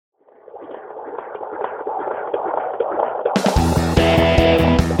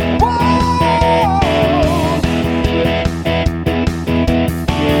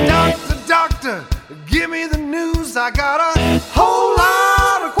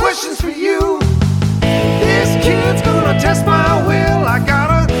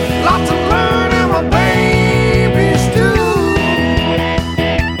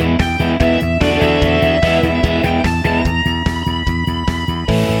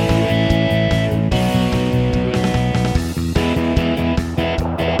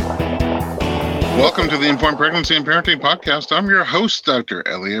Welcome to the Informed Pregnancy and Parenting Podcast. I'm your host, Dr.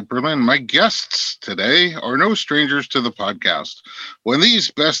 Elliot Berlin. My guests today are no strangers to the podcast. When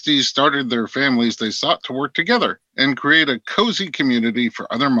these besties started their families, they sought to work together and create a cozy community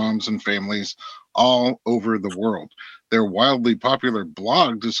for other moms and families all over the world. Their wildly popular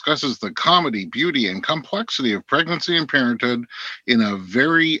blog discusses the comedy, beauty, and complexity of pregnancy and parenthood in a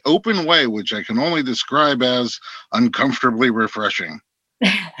very open way, which I can only describe as uncomfortably refreshing.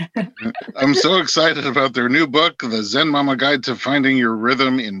 I'm so excited about their new book, The Zen Mama Guide to Finding Your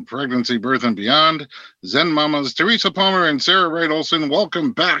Rhythm in Pregnancy, Birth, and Beyond. Zen Mamas Teresa Palmer and Sarah Wright Olson,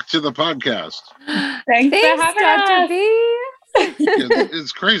 welcome back to the podcast. Thanks for having Dr. us. B.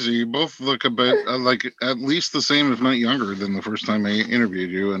 It's crazy. You both look a bit like at least the same, if not younger, than the first time I interviewed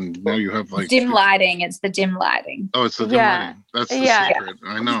you, and now you have like dim lighting. It's the dim lighting. Oh, it's the dim lighting. That's the secret.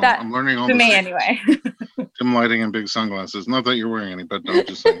 I know. I'm learning all for me secrets. Anyway. Dim lighting and big sunglasses. Not that you're wearing any, but no,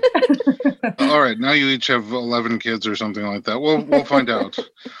 just saying. All right, now you each have 11 kids or something like that. We'll find out.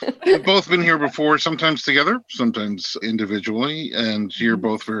 We've both been here before, sometimes together, sometimes individually, and you're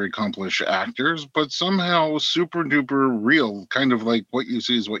both very accomplished actors, but somehow super duper real, kind of like what you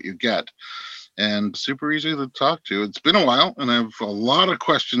see is what you get, and super easy to talk to. It's been a while, and I have a lot of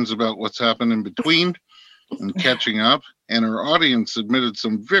questions about what's happened in between and catching up, and our audience submitted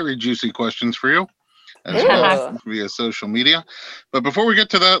some very juicy questions for you as well via social media. But before we get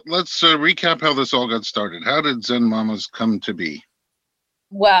to that, let's recap how this all got started. How did Zen Mamas come to be?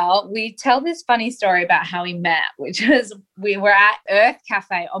 Well, we tell this funny story about how we met, which was we were at Earth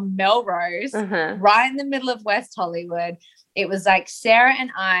Cafe on Melrose, right in the middle of West Hollywood. It was like Sarah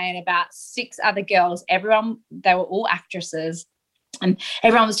and I and about 6 other girls. Everyone, they were all actresses. And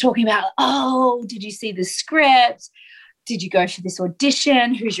everyone was talking about, oh, did you see the script? Did you go for this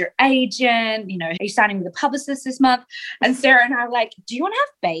audition? Who's your agent? You know, are you signing with a publicist this month? And Sarah and I were like, do you want to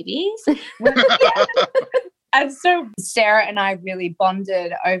have babies? And so Sarah and I really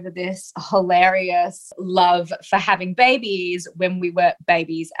bonded over this hilarious love for having babies when we were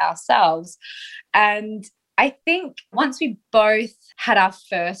babies ourselves. And I think once we both had our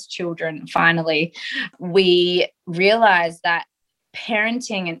first children, finally, we realized that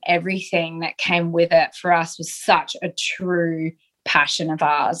parenting and everything that came with it for us was such a true passion of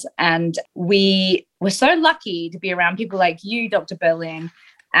ours. And we were so lucky to be around people like you, Dr. Berlin,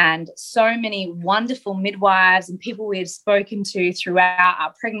 and so many wonderful midwives and people we had spoken to throughout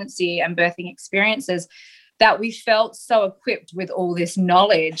our pregnancy and birthing experiences that we felt so equipped with all this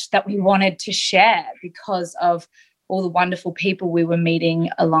knowledge that we wanted to share because of all the wonderful people we were meeting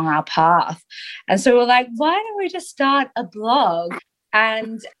along our path. And so we're like, why don't we just start a blog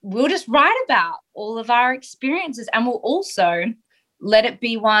and we'll just write about all of our experiences, and we'll also let it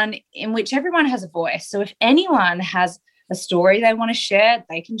be one in which everyone has a voice. So if anyone has a story they want to share,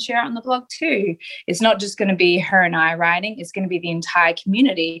 they can share it on the blog too. It's not just going to be her and I writing, it's going to be the entire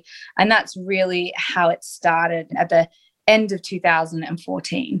community. And that's really how it started at the end of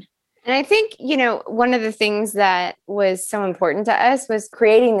 2014. And I think, you know, one of the things that was so important to us was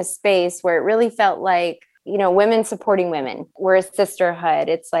creating a space where it really felt like, you know, women supporting women. We're a sisterhood.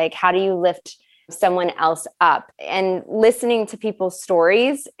 It's like, how do you lift someone else up? And listening to people's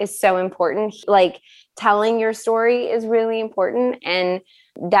stories is so important. Like telling your story is really important. And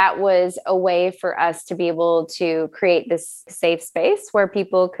that was a way for us to be able to create this safe space where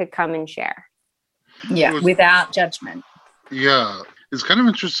people could come and share. Yeah, without judgment. Yeah. It's kind of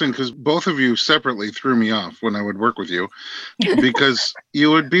interesting because both of you separately threw me off when I would work with you, because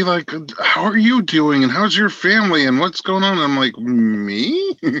you would be like, how are you doing? And how's your family? And what's going on? And I'm like,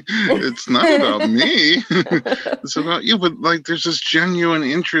 me? It's not about me. It's about you. But like, there's this genuine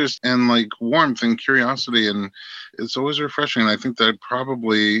interest and like warmth and curiosity. And it's always refreshing. And I think that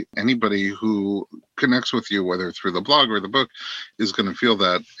probably anybody who connects with you, whether through the blog or the book, is going to feel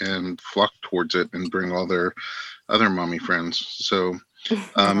that and flock towards it and bring all their other mommy friends. So,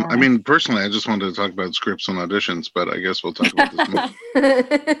 I mean, personally, I just wanted to talk about scripts and auditions, but I guess we'll talk about this more.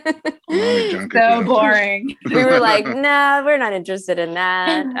 So boring. We were like, nah, we're not interested in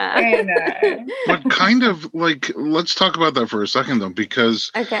that. I know. But kind of like, let's talk about that for a second, though, because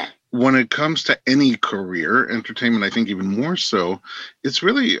when it comes to any career, entertainment, I think even more so, it's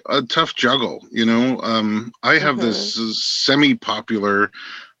really a tough juggle. You know, I have this semi-popular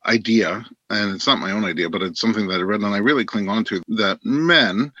idea, and it's not my own idea, but it's something that I read and I really cling on to, that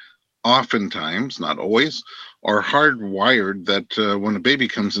men oftentimes, not always, are hardwired that when a baby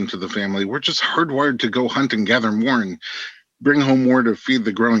comes into the family, we're just hardwired to go hunt and gather more and bring home more to feed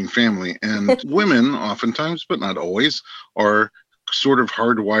the growing family. And women oftentimes, but not always, are sort of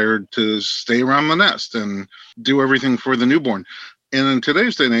hardwired to stay around the nest and do everything for the newborn. And in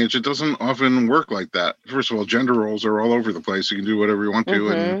today's day and age, it doesn't often work like that. First of all, gender roles are all over the place. You can do whatever you want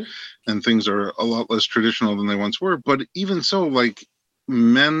to, and things are a lot less traditional than they once were. But even so, like,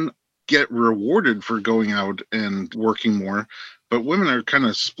 men get rewarded for going out and working more, but women are kind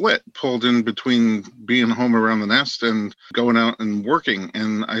of split, pulled in between being home around the nest and going out and working.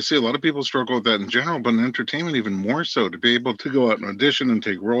 And I see a lot of people struggle with that in general, but in entertainment even more so, to be able to go out and audition and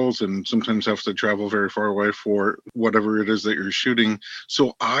take roles and sometimes have to travel very far away for whatever it is that you're shooting.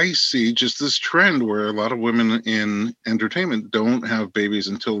 So I see just this trend where a lot of women in entertainment don't have babies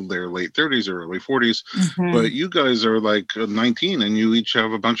until their late 30s or early 40s. But you guys are like 19 and you each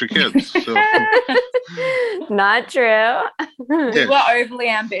have a bunch of kids. So. Not true. We were overly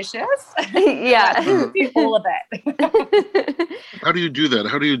ambitious. Yeah. All of it. How do you do that?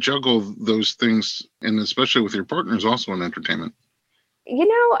 How do you juggle those things? And especially with your partners also in entertainment? You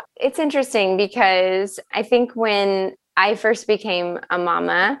know, it's interesting because I think when I first became a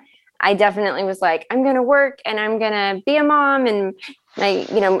mama, I definitely was like, I'm going to work and I'm going to be a mom, and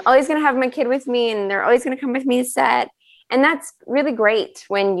I'm always going to have my kid with me and they're always going to come with me to set. And that's really great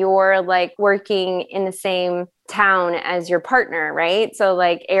when you're like working in the same town as your partner, right? So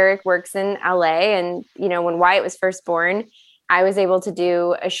like Eric works in LA, and when Wyatt was first born, I was able to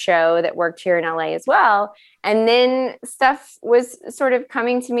do a show that worked here in LA as well. And then stuff was sort of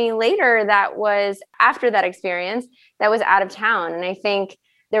coming to me later that was after that experience that was out of town. And I think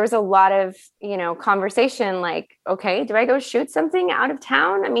there was a lot of, conversation like, okay, do I go shoot something out of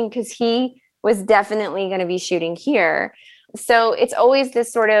town? I mean, because he was definitely going to be shooting here. So it's always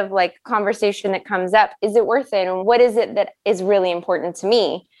this sort of like conversation that comes up. Is it worth it? And what is it that is really important to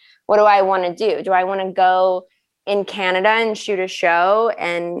me? What do I want to do? Do I want to go in Canada and shoot a show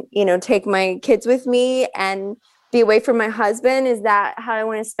and, take my kids with me and be away from my husband? Is that how I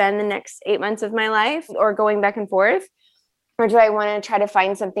want to spend the next 8 months of my life, or going back and forth? Or do I want to try to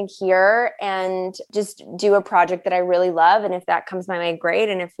find something here and just do a project that I really love? And if that comes my way, great.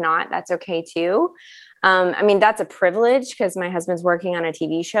 And if not, that's okay too. That's a privilege because my husband's working on a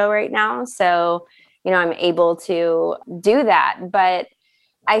TV show right now. So, I'm able to do that. But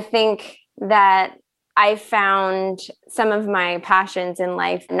I think that I found some of my passions in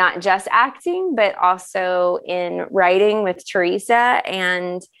life, not just acting, but also in writing with Teresa,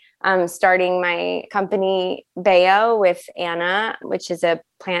 and starting my company Bayo with Anna, which is a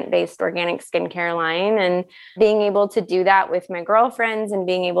plant-based organic skincare line, and being able to do that with my girlfriends and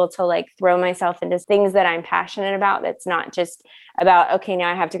being able to like throw myself into things that I'm passionate about. That's not just about, okay,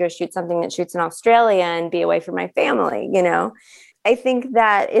 now I have to go shoot something that shoots in Australia and be away from my family. I think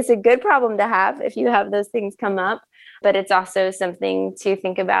that it's a good problem to have if you have those things come up, but it's also something to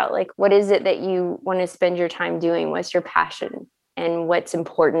think about, like, what is it that you want to spend your time doing? What's your passion? And what's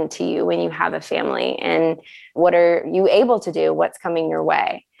important to you when you have a family, and what are you able to do? What's coming your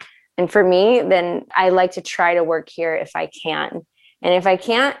way? And for me, then I like to try to work here if I can. And if I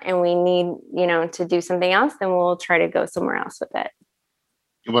can't, and we need, to do something else, then we'll try to go somewhere else with it.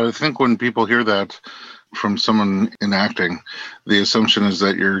 But I think when people hear that from someone in acting, the assumption is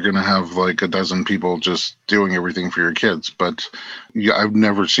that you're going to have like a dozen people just doing everything for your kids. But I've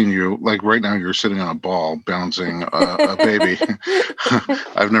never seen you, like right now you're sitting on a ball bouncing a baby.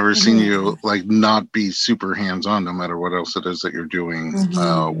 I've never seen you like not be super hands-on no matter what else it is that you're doing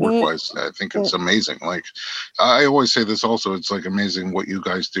work-wise. I think it's amazing. Like I always say this also, it's like amazing what you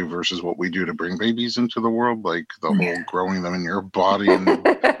guys do versus what we do to bring babies into the world, like the whole growing them in your body and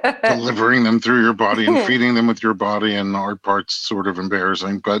delivering them through your body and feeding them with your body, and our part's sort of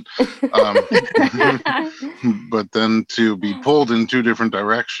embarrassing, but but then to be pulled in two different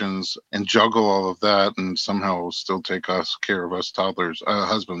directions and juggle all of that and somehow still take care of us toddlers,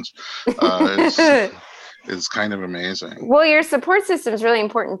 husbands, is kind of amazing. Well, your support system is really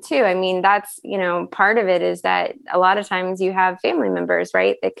important too. I mean, that's, part of it is that a lot of times you have family members,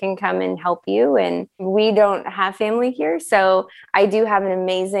 right, that can come and help you. And we don't have family here. So I do have an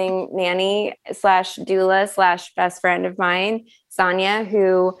amazing nanny / doula / best friend of mine, Sonia,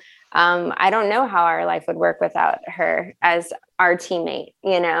 who I don't know how our life would work without her as our teammate,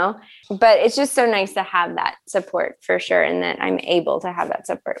 but it's just so nice to have that support for sure. And that I'm able to have that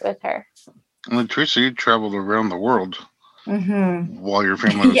support with her. And Teresa, you traveled around the world while your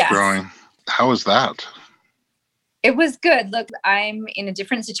family was growing. How was that? It was good. Look, I'm in a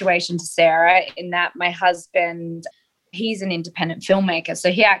different situation to Sarah in that my husband, he's an independent filmmaker.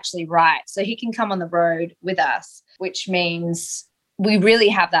 So he actually writes. So he can come on the road with us, which means we really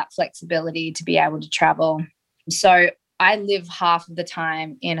have that flexibility to be able to travel. So I live half of the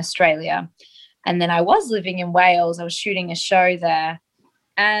time in Australia. And then I was living in Wales. I was shooting a show there.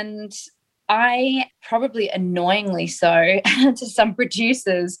 And I probably annoyingly so to some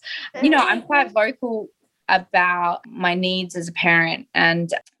producers, I'm quite vocal about my needs as a parent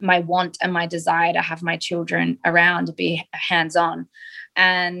and my want and my desire to have my children around, to be hands-on.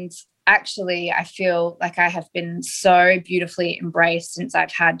 And actually, I feel like I have been so beautifully embraced since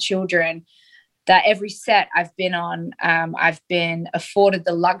I've had children that every set I've been on, I've been afforded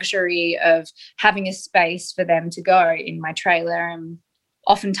the luxury of having a space for them to go in my trailer. And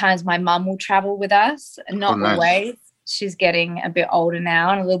oftentimes my mum will travel with us, and not always. She's getting a bit older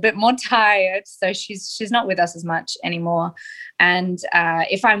now and a little bit more tired, so she's not with us as much anymore. And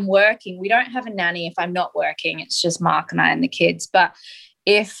if I'm working, we don't have a nanny. If I'm not working, it's just Mark and I and the kids. But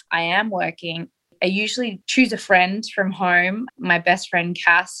if I am working, I usually choose a friend from home. My best friend,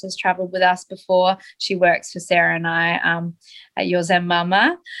 Cass, has traveled with us before. She works for Sarah and I at Your Zen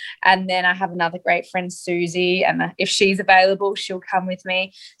Mama. And then I have another great friend, Susie, and if she's available, she'll come with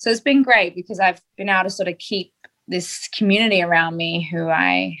me. So it's been great because I've been able to sort of keep this community around me who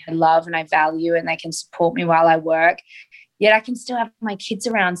I love and I value, and they can support me while I work. Yet I can still have my kids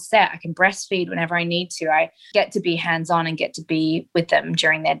around set. I can breastfeed whenever I need to. I get to be hands-on and get to be with them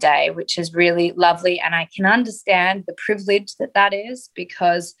during their day, which is really lovely. And I can understand the privilege that is,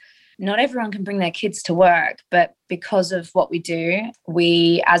 because not everyone can bring their kids to work. But because of what we do,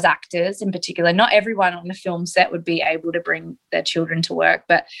 we as actors in particular, not everyone on the film set would be able to bring their children to work.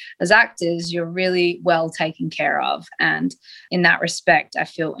 But as actors, you're really well taken care of. And in that respect, I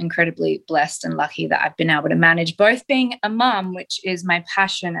feel incredibly blessed and lucky that I've been able to manage both being a mum, which is my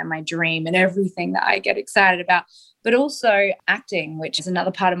passion and my dream and everything that I get excited about, but also acting, which is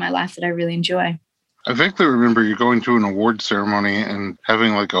another part of my life that I really enjoy. I vaguely remember you going to an award ceremony and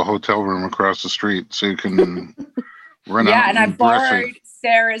having like a hotel room across the street so you can run out. Yeah, and I borrowed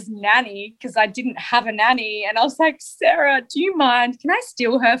Sarah's nanny because I didn't have a nanny. And I was like, Sarah, do you mind? Can I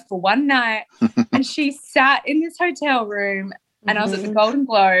steal her for one night? And she sat in this hotel room, and I was at the Golden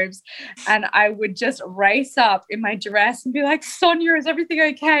Globes, and I would just race up in my dress and be like, Sonia, is everything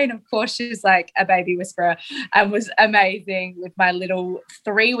okay? And of course, she's like a baby whisperer and was amazing with my little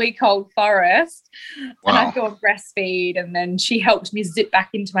 3-week-old Forrest. Wow. And I'd go and breastfeed, and then she helped me zip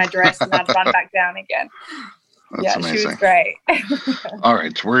back into my dress and I'd run back down again. That's amazing. She was great. All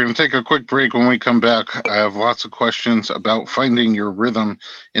right, we're going to take a quick break. When we come back, I have lots of questions about finding your rhythm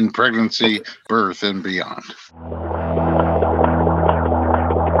in pregnancy, birth, and beyond.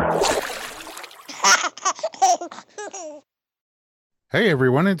 Hey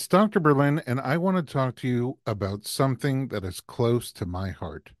everyone, it's Dr. Berlin, and I want to talk to you about something that is close to my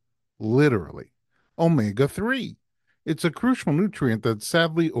heart. Literally, omega-3. It's a crucial nutrient that's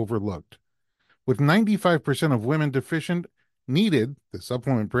sadly overlooked. With 95% of women deficient, Needed, the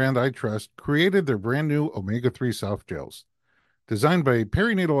supplement brand I trust, created their brand new omega-3 soft gels. Designed by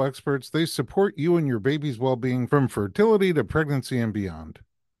perinatal experts, they support you and your baby's well-being from fertility to pregnancy and beyond.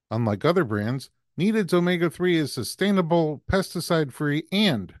 Unlike other brands, Needed's omega-3 is sustainable, pesticide-free,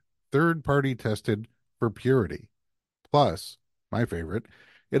 and third-party tested for purity. Plus, my favorite,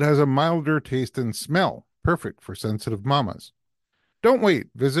 it has a milder taste and smell, perfect for sensitive mamas. Don't wait.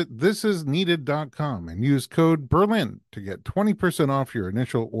 Visit thisisneeded.com and use code BERLIN to get 20% off your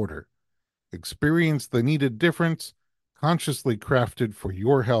initial order. Experience the needed difference, consciously crafted for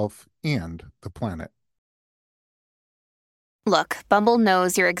your health and the planet. Look, Bumble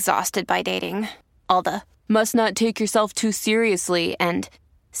knows you're exhausted by dating. All the, must not take yourself too seriously, and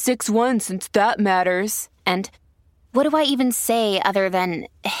 6'1" since that matters, and what do I even say other than,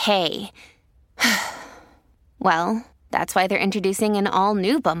 hey? Well, that's why they're introducing an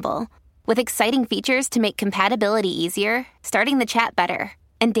all-new Bumble, with exciting features to make compatibility easier, starting the chat better,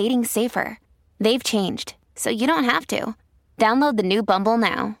 and dating safer. They've changed, so you don't have to. Download the new Bumble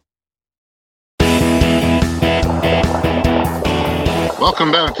now.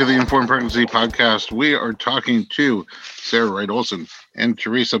 Welcome back to the Informed Pregnancy Podcast. We are talking to Sarah Wright-Olsen and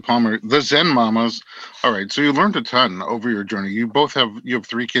Teresa Palmer, the Zen Mamas. All right, so you learned a ton over your journey. You have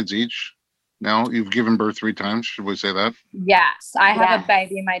 3 kids each. Now you've given birth 3 times. Should we say that? Yes, I have a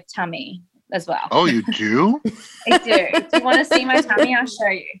baby in my tummy as well. Oh, you do? I do. Do you want to see my tummy? I'll show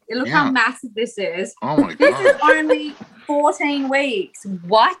you. Look how massive this is. Oh my God. This is only 14 weeks.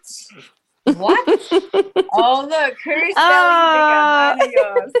 What? Oh, look, whose belly's bigger? Mine or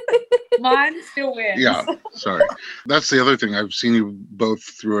yours? Mine still wins. Yeah, sorry. That's the other thing. I've seen you both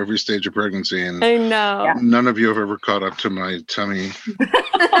through every stage of pregnancy, and I know none of you have ever caught up to my tummy.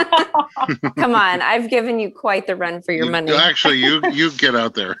 Come on, I've given you quite the run for your money. Actually, you get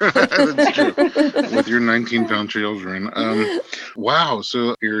out there. That's true. With your 19-pound children. Wow,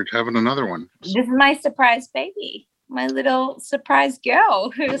 so you're having another one. This is my surprise baby. my little surprise girl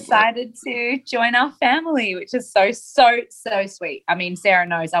who decided to join our family, which is so sweet. I mean, Sarah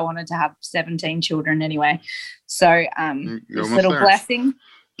knows I wanted to have 17 children anyway. So this little blessing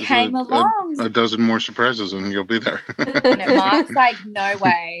came along. A dozen more surprises and you'll be there. And Mark's like, no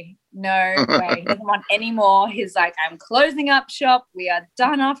way. No way. He doesn't want any more. He's like, I'm closing up shop. We are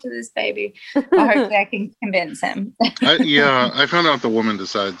done after this baby. Hopefully I can convince him. I found out the woman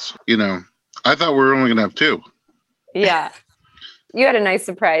decides, I thought we were only going to have 2. Yeah. You had a nice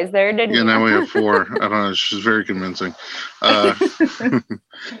surprise there, didn't you? Yeah, now we have 4. I don't know. She's very convincing.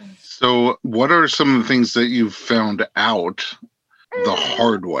 So what are some of the things that you've found out the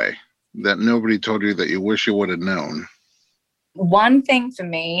hard way that nobody told you that you wish you would have known? One thing for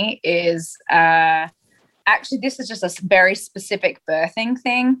me is actually this is just a very specific birthing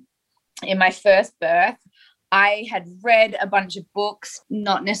thing. In my first birth, I had read a bunch of books,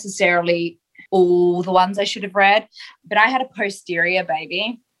 not necessarily all the ones I should have read, but I had a posterior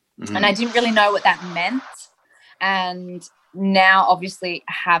baby and I didn't really know what that meant. And now obviously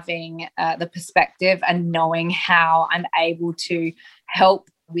having the perspective and knowing how I'm able to help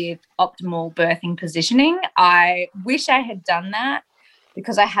with optimal birthing positioning, I wish I had done that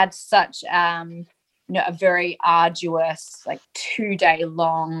because I had such a very arduous 2-day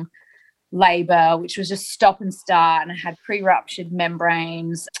long labor, which was just stop and start, and I had pre-ruptured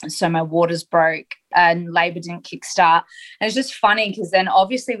membranes, so my waters broke and labor didn't kickstart. And it's just funny because then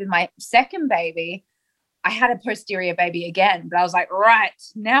obviously with my second baby I had a posterior baby again, but I was like, right,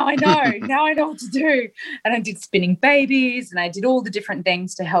 now I know what to do. And I did spinning babies and I did all the different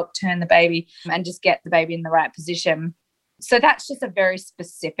things to help turn the baby and just get the baby in the right position. So that's just a very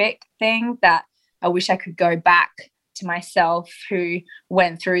specific thing that I wish I could go back to myself, who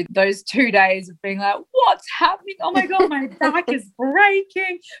went through those 2 days of being like, what's happening? Oh my God, my back is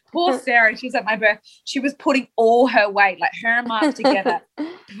breaking. Poor Sarah, she was at my birth. She was putting all her weight, her and Mark together,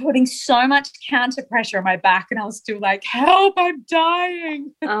 putting so much counter pressure on my back. And I was still like, help, I'm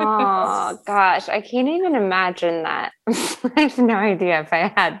dying. Oh gosh, I can't even imagine that. I have no idea if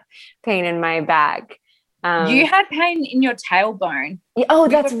I had pain in my back. You had pain in your tailbone. Oh,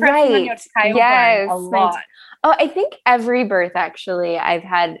 that's right. On your tailbone a lot. Oh, I think every birth, actually, I've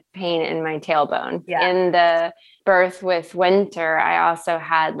had pain in my tailbone. Yeah. In the birth with Winter, I also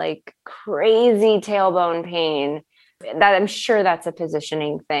had crazy tailbone pain. That I'm sure that's a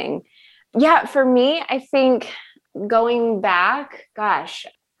positioning thing. Yeah, for me, I think going back, gosh,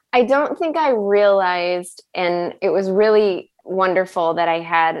 I don't think I realized, and it was really wonderful that I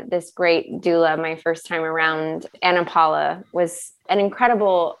had this great doula my first time around. Anna Paula was an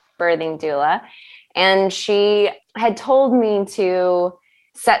incredible birthing doula. And she had told me to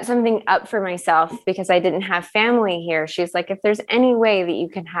set something up for myself because I didn't have family here. She's like, if there's any way that you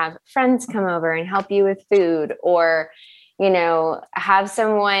can have friends come over and help you with food, or, have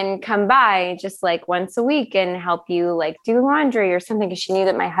someone come by just once a week and help you do laundry or something. Because she knew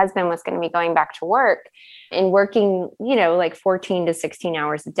that my husband was going to be going back to work and working, 14 to 16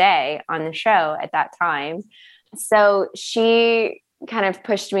 hours a day on the show at that time. So she kind of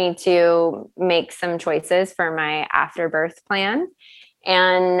pushed me to make some choices for my afterbirth plan.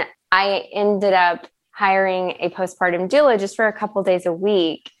 And I ended up hiring a postpartum doula just for a couple days a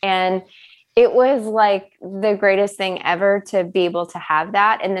week. And it was the greatest thing ever to be able to have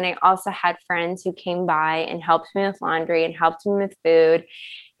that. And then I also had friends who came by and helped me with laundry and helped me with food.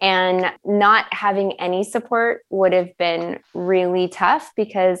 And not having any support would have been really tough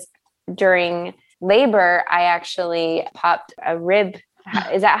because during labor, I actually popped a rib.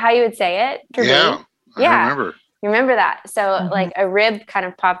 Is that how you would say it? Yeah. I remember. You remember that? So a rib kind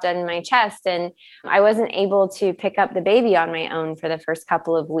of popped on my chest and I wasn't able to pick up the baby on my own for the first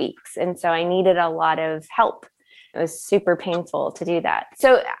couple of weeks. And so I needed a lot of help. It was super painful to do that.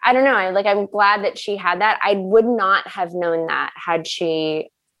 So I don't know. I'm glad that she had that. I would not have known that had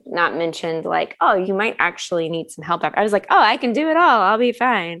she not mentioned oh, you might actually need some help. I was like, oh, I can do it all. I'll be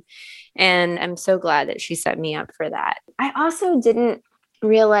fine. And I'm so glad that she set me up for that. I also didn't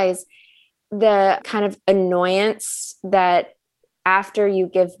realize the kind of annoyance that after you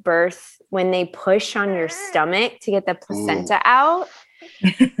give birth, when they push on your stomach to get the placenta out,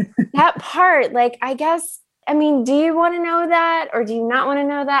 that part, I guess, do you want to know that or do you not want to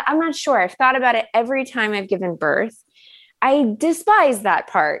know that? I'm not sure. I've thought about it every time I've given birth. I despise that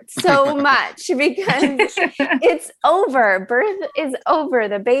part so much because it's over. Birth is over.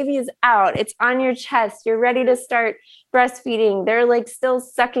 The baby is out. It's on your chest. You're ready to start breastfeeding. They're still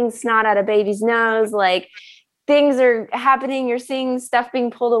sucking snot out of baby's nose. Things are happening. You're seeing stuff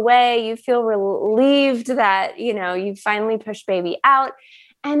being pulled away. You feel relieved that, you finally pushed baby out.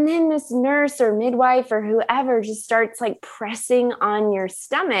 And then this nurse or midwife or whoever just starts like pressing on your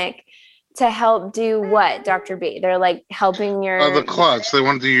stomach to help do what, Dr. B? They're like helping your... The clots. They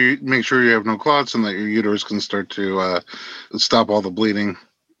want to make sure you have no clots and that your uterus can start to stop all the bleeding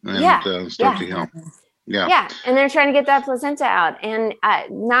and start to heal. Yeah. And they're trying to get that placenta out. And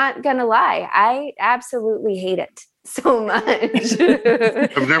not going to lie, I absolutely hate it so much.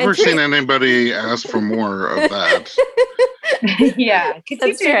 I've never seen anybody ask for more of that. Yeah. Could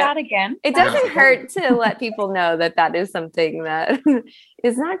you do that again? It doesn't hurt to let people know that is something that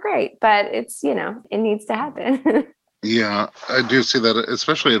is not great, but it's, it needs to happen. Yeah, I do see that,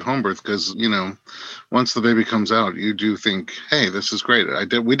 especially at home birth, because, once the baby comes out, you do think, hey, this is great.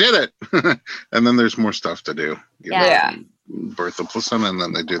 We did it. And then there's more stuff to do. Birth the placenta, and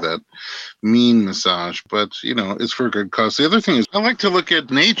then they do that mean massage. But, it's for a good cause. The other thing is, I like to look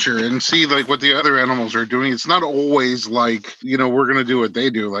at nature and see, like, what the other animals are doing. It's not always like, we're going to do what they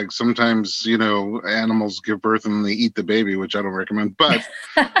do. Like, sometimes, animals give birth and they eat the baby, which I don't recommend. But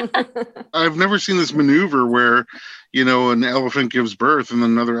I've never seen this maneuver where, an elephant gives birth and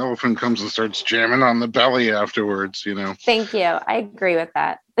another elephant comes and starts jamming on the belly afterwards, Thank you. I agree with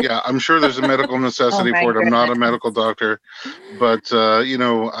that. Yeah, I'm sure there's a medical necessity for it. I'm not a medical doctor, but,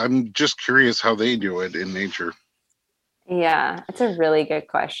 I'm just curious how they do it in nature. Yeah, it's a really good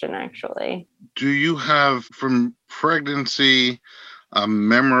question, actually. Do you have, from pregnancy, a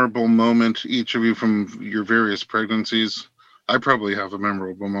memorable moment, each of you, from your various pregnancies? I probably have a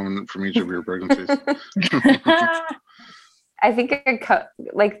memorable moment from each of your pregnancies. I think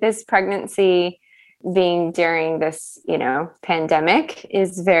this pregnancy being during this, pandemic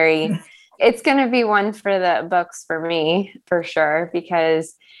is it's going to be one for the books for me, for sure,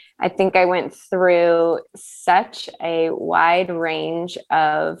 because I think I went through such a wide range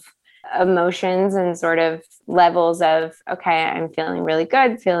of emotions and sort of levels of, okay, I'm feeling really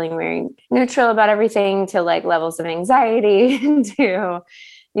good, feeling very neutral about everything, to like levels of anxiety to,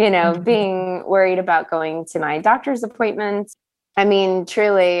 being worried about going to my doctor's appointments. I mean,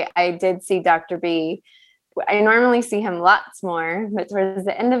 truly, I did see Dr. B. I normally see him lots more, but towards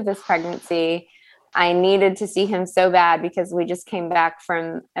the end of this pregnancy, I needed to see him so bad because we just came back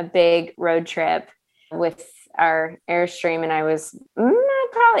from a big road trip with our Airstream, and I was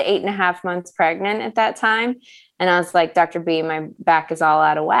probably 8.5 months pregnant at that time. And I was like, Dr. B, my back is all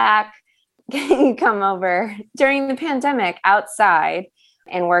out of whack. Can you come over during the pandemic outside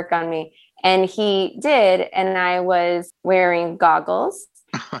and work on me? And he did. And I was wearing goggles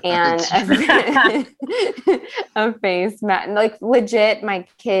and a face mask, like legit my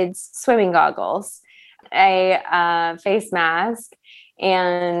kids' swimming goggles, a face mask.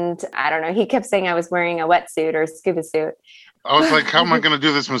 And I don't know, he kept saying I was wearing a wetsuit or a scuba suit. I was like, how am I going to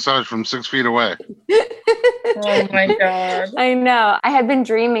do this massage from 6 feet away? Oh my God. I know. I had been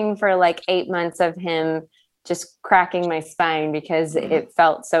dreaming for like 8 months of him just cracking my spine because it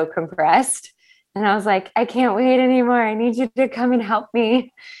felt so compressed. And I was like, I can't wait anymore. I need you to come and help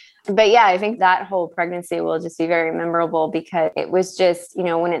me. But yeah, I think that whole pregnancy will just be very memorable because it was just,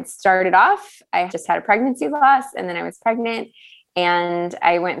 when it started off, I just had a pregnancy loss and then I was pregnant. And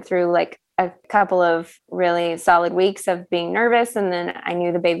I went through like a couple of really solid weeks of being nervous. And then I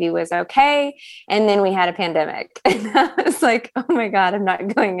knew the baby was okay. And then we had a pandemic. And I was like, oh my God, I'm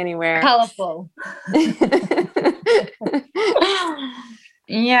not going anywhere. Colorful.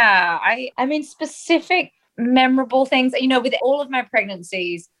 Yeah. I mean, specific memorable things, with all of my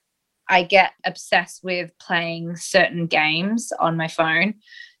pregnancies, I get obsessed with playing certain games on my phone.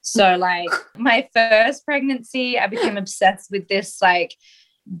 So like my first pregnancy, I became obsessed with this like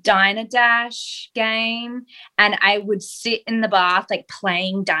Diner Dash game, and I would sit in the bath like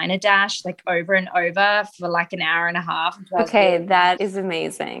playing Diner Dash like over and over for like an hour and a half. Okay, that is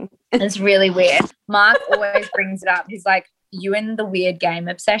amazing. It's really weird. Mark always brings it up. He's like, you and the weird game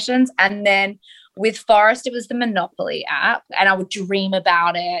obsessions. And then with Forrest, it was the Monopoly app, and I would dream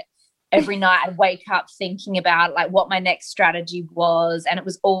about it. Every night I'd wake up thinking about like what my next strategy was. And it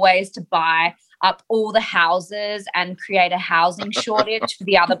was always to buy up all the houses and create a housing shortage for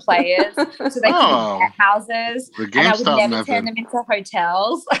the other players so they could get houses. And I would never turn them into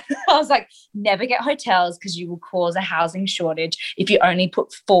hotels. I was like, never get hotels because you will cause a housing shortage if you only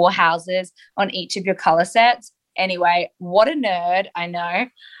put 4 houses on each of your color sets. Anyway, what a nerd, I know.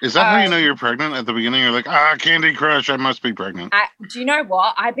 Is that how you know you're pregnant? At the beginning, you're like, Candy Crush, I must be pregnant. Do you know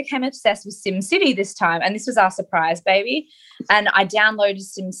what? I became obsessed with SimCity this time, and this was our surprise baby. And I downloaded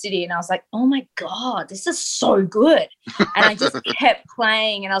SimCity, and I was like, oh my God, this is so good. And I just kept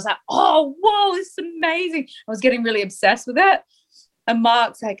playing, and I was like, oh, whoa, this is amazing. I was getting really obsessed with it. And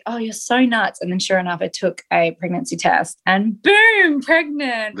Mark's like, oh, you're so nuts. And then sure enough, I took a pregnancy test and boom,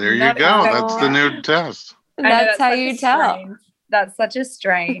 pregnant. There you go. That's the new test. That's how you tell. That's such a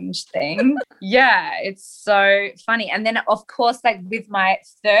strange thing. Yeah, it's so funny. And then, of course, like with my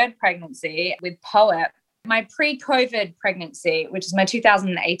third pregnancy with Poet, my pre-COVID pregnancy, which is my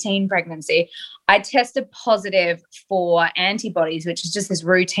 2018 pregnancy, I tested positive for antibodies, which is just this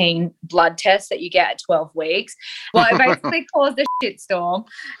routine blood test that you get at 12 weeks. Well, it basically caused a shitstorm,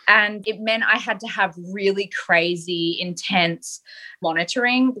 and it meant I had to have really crazy, intense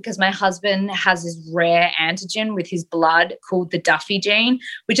monitoring because my husband has this rare antigen with his blood called the Duffy gene,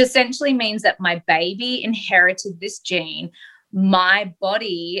 which essentially means that my baby inherited this gene. My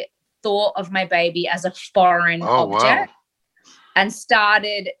body thought of my baby as a foreign object and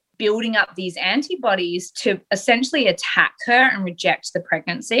started building up these antibodies to essentially attack her and reject the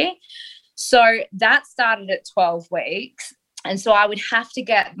pregnancy. So that started at 12 weeks. And so I would have to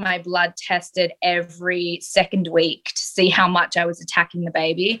get my blood tested every second week to see how much I was attacking the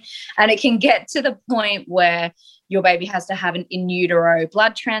baby. And it can get to the point where your baby has to have an in utero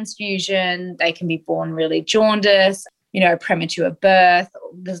blood transfusion. They can be born really jaundiced, premature birth.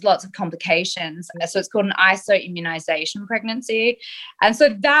 There's lots of complications. So it's called an isoimmunization pregnancy. And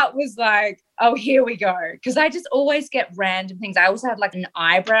so that was like, oh, here we go. Because I just always get random things. I also had like an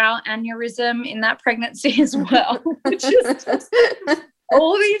eyebrow aneurysm in that pregnancy as well, which is just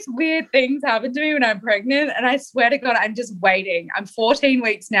all these weird things happen to me when I'm pregnant. And I swear to God, I'm just waiting. I'm 14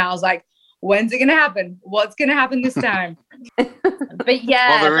 weeks now. I was like, when's it going to happen? What's going to happen this time? But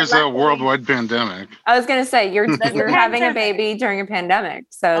yeah. Well, there is a worldwide pandemic. I was going to say, you're having a baby during a pandemic.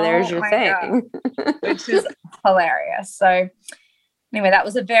 So there's your thing. Which is hilarious. So anyway, that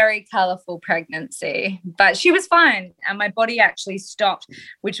was a very colorful pregnancy. But she was fine. And my body actually stopped,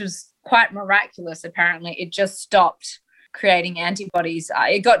 which was quite miraculous, apparently. It just stopped creating antibodies.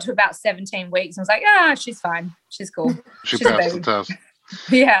 It got to about 17 weeks. And I was like, she's fine. She's cool. She passed the test.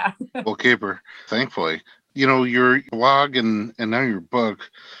 Yeah. We'll keep her, thankfully. Your blog and now your book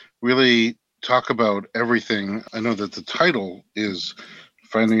really talk about everything. I know that the title is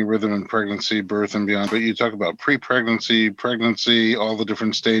Finding a Rhythm in Pregnancy, Birth, and Beyond, but you talk about pre-pregnancy, pregnancy, all the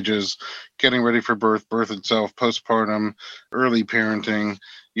different stages, getting ready for birth, birth itself, postpartum, early parenting.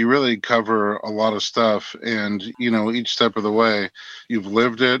 You really cover a lot of stuff, and each step of the way you've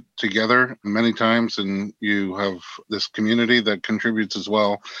lived it together many times, and you have this community that contributes as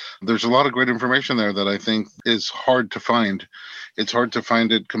well. There's a lot of great information there that I think is hard to find. It's hard to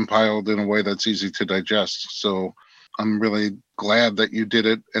find it compiled in a way that's easy to digest. So I'm really glad that you did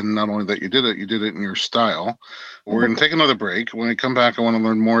it, and not only that you did it in your style. We're going to take another break. When I come back, I want to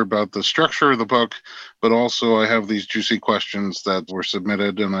learn more about the structure of the book, but also I have these juicy questions that were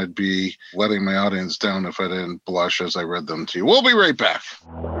submitted, and I'd be letting my audience down if I didn't blush as I read them to you. We'll be right back.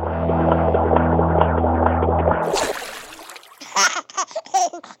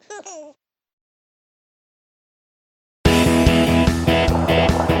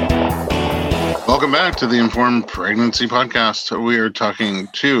 Welcome back to the Informed Pregnancy Podcast. We are talking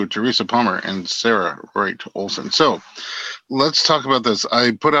to Teresa Palmer and Sarah Wright Olsen. So let's talk about this.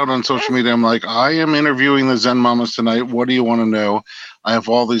 I put out on social media, I'm like, I am interviewing the Zen Mamas tonight. What do you want to know? I have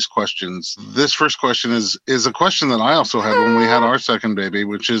all these questions. This first question is a question that I also had when we had our second baby,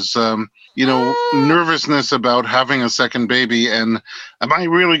 which is, nervousness about having a second baby. And am I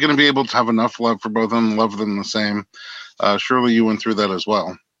really going to be able to have enough love for both of them, love them the same? Surely you went through that as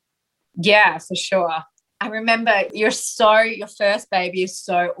well. Yeah, for sure. I remember your first baby is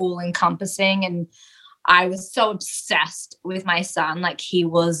so all-encompassing, and I was so obsessed with my son, like he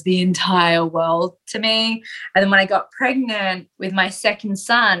was the entire world to me. And then when I got pregnant with my second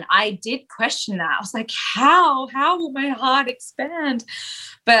son, I did question that. I was like, how will my heart expand?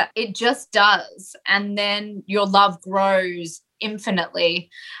 But it just does. And then your love grows infinitely.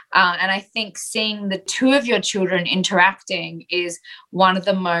 And I think seeing the two of your children interacting is one of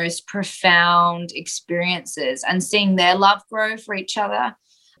the most profound experiences, and seeing their love grow for each other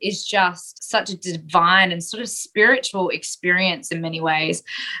is just such a divine and sort of spiritual experience in many ways.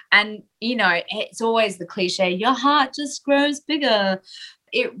 And, it's always the cliche, your heart just grows bigger.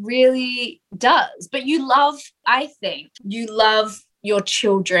 It really does. But I think you love your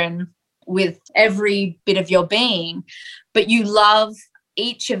children with every bit of your being, but you love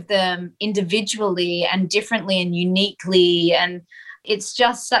each of them individually and differently and uniquely. And it's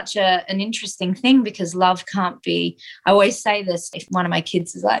just such an interesting thing because love can't be, I always say this, if one of my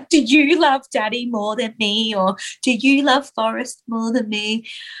kids is like, do you love daddy more than me? Or do you love Forrest more than me?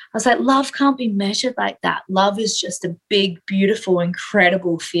 I was like, love can't be measured like that. Love is just a big, beautiful,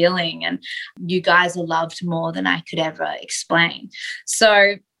 incredible feeling. And you guys are loved more than I could ever explain.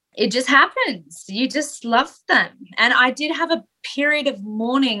 So it just happens. You just love them. And I did have a period of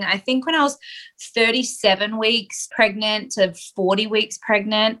mourning. I think when I was 37 weeks pregnant to 40 weeks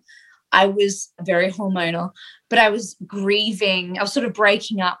pregnant, I was very hormonal, but I was grieving. I was sort of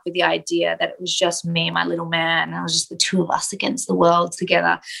breaking up with the idea that it was just me and my little man. I was just the two of us against the world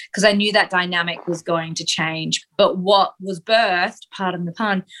together because I knew that dynamic was going to change. But what was birthed, pardon the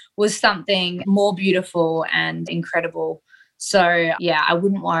pun, was something more beautiful and incredible. So, yeah, I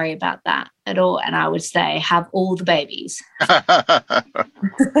wouldn't worry about that at all. And I would say have all the babies.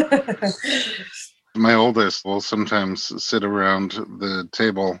 My oldest will sometimes sit around the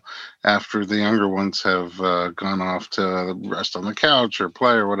table after the younger ones have gone off to rest on the couch or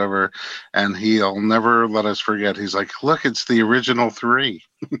play or whatever. And he'll never let us forget. He's like, look, it's the original 3.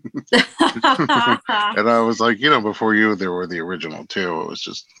 And I was like, before you, there were the original 2. It was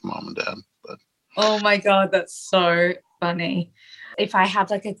just mom and dad. But oh, my God, that's so funny. If I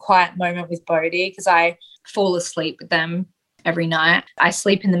have like a quiet moment with Bodhi, because I fall asleep with them every night, I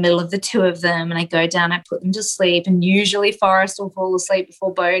sleep in the middle of the 2 of them and I go down, I put them to sleep, and usually Forrest will fall asleep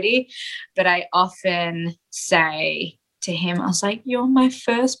before Bodhi. But I often say to him, I was like, you're my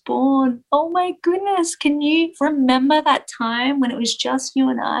firstborn. Oh my goodness. Can you remember that time when it was just you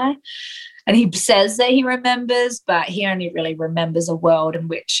and I? And he says that he remembers, but he only really remembers a world in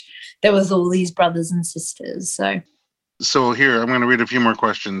which there was all these brothers and sisters. So here, I'm going to read a few more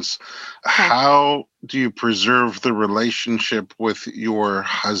questions. Okay. How do you preserve the relationship with your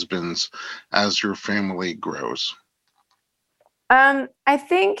husbands as your family grows? I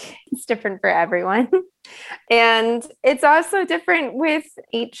think it's different for everyone. And it's also different with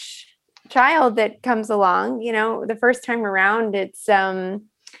each child that comes along. The first time around, it's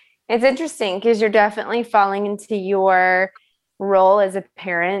interesting because you're definitely falling into your role as a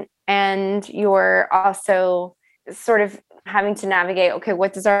parent, and you're also sort of having to navigate, okay,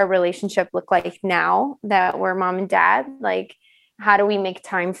 what does our relationship look like now that we're mom and dad? Like, how do we make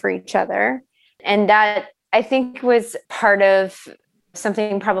time for each other? And that, I think, was part of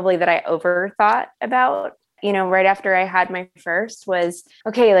something probably that I overthought about, right after I had my first was,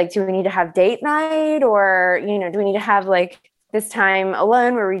 okay, like, do we need to have date night, or, do we need to have like this time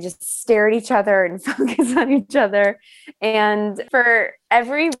alone where we just stare at each other and focus on each other? And for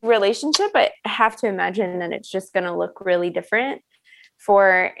every relationship, I have to imagine that it's just going to look really different.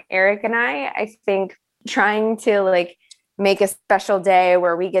 For Eric and I think trying to like make a special day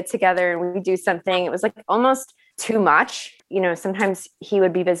where we get together and we do something, it was like almost too much. Sometimes he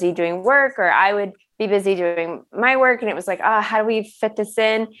would be busy doing work or I would be busy doing my work. And it was like, how do we fit this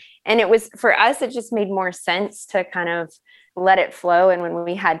in? And it was, for us, it just made more sense to kind of let it flow. And when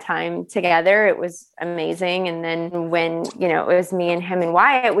we had time together, it was amazing. And then when, it was me and him and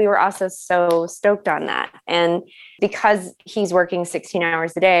Wyatt, we were also so stoked on that. And because he's working 16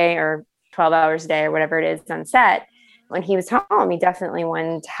 hours a day or 12 hours a day or whatever it is on set, when he was home, he definitely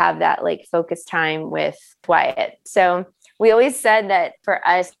wanted to have that like focus time with Wyatt. So we always said that for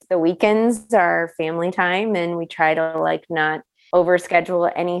us, the weekends are family time, and we try to like not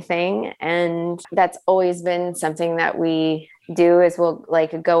overschedule anything. And that's always been something that we do, is we'll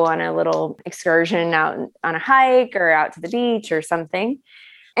like go on a little excursion out on a hike or out to the beach or something.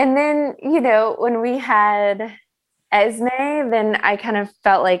 And then, when we had Esme, then I kind of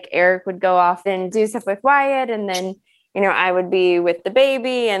felt like Eric would go off and do stuff with Wyatt. And then, I would be with the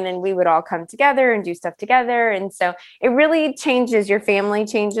baby, and then we would all come together and do stuff together. And so it really changes, your family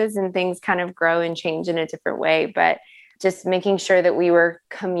changes and things kind of grow and change in a different way. But just making sure that we were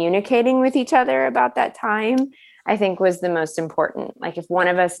communicating with each other about that time, I think was the most important. Like if one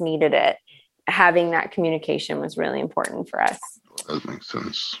of us needed it, having that communication was really important for us. That makes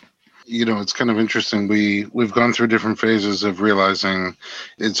sense. It's kind of interesting. We've gone through different phases of realizing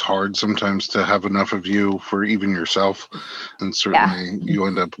it's hard sometimes to have enough of you for even yourself. And certainly you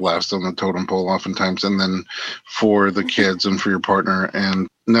end up last on the totem pole oftentimes, and then for the kids and for your partner. And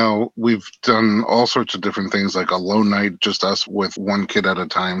now we've done all sorts of different things, like a alone night, just us with one kid at a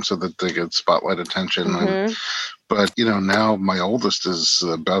time so that they get spotlight attention. Mm-hmm. But, now my oldest is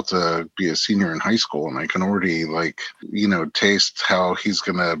about to be a senior in high school, and I can already taste how he's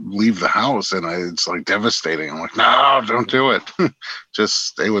going to leave the house. And it's like devastating. I'm like, no, don't do it. Just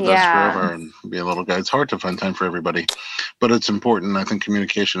stay with us forever and be a little guy. It's hard to find time for everybody, but it's important. I think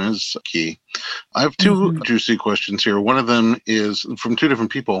communication is key. I have two juicy questions here. One of them is from two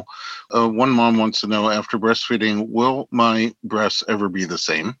different people. One mom wants to know, after breastfeeding, will my breasts ever be the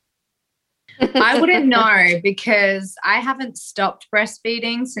same? I wouldn't know because I haven't stopped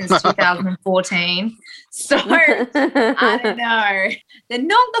breastfeeding since 2014. So I don't know. They're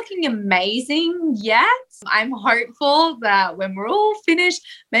not looking amazing yet. I'm hopeful that when we're all finished,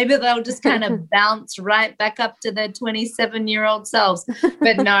 maybe they'll just kind of bounce right back up to their 27-year-old selves.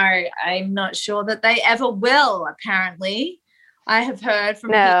 But no, I'm not sure that they ever will, apparently. I have heard from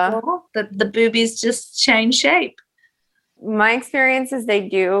people that the boobies just change shape. My experience is they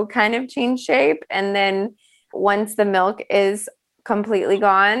do kind of change shape. And then once the milk is completely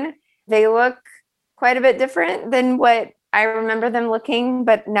gone, they look quite a bit different than what I remember them looking.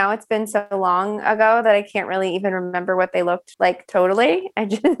 But now it's been so long ago that I can't really even remember what they looked like totally. I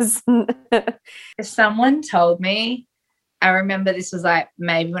just... Someone told me, I remember this was like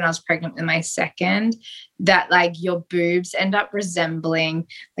maybe when I was pregnant with my second, that like your boobs end up resembling,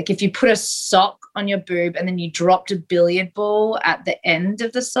 like if you put a sock on your boob and then you dropped a billiard ball at the end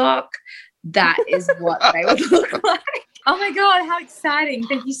of the sock, that is what they would look like. Oh my God, how exciting.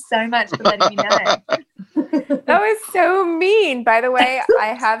 Thank you so much for letting me know. That was so mean. By the way, I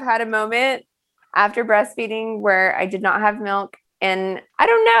have had a moment after breastfeeding where I did not have milk. And I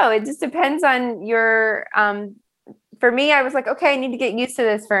don't know, it just depends on your... For me, I was like, okay, I need to get used to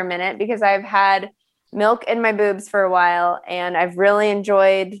this for a minute because I've had milk in my boobs for a while and I've really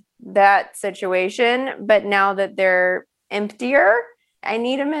enjoyed that situation. But now that they're emptier, I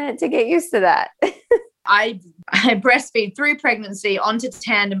need a minute to get used to that. I breastfeed through pregnancy onto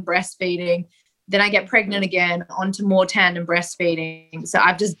tandem breastfeeding. Then I get pregnant again onto more tandem breastfeeding. So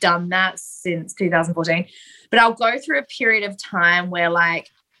I've just done that since 2014. But I'll go through a period of time where like,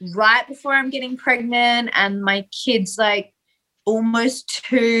 right before I'm getting pregnant and my kid's like almost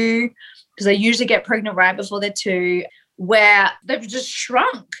 2, because I usually get pregnant right before they're 2, where they've just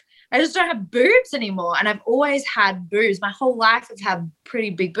shrunk. I just don't have boobs anymore. And I've always had boobs. My whole life I've had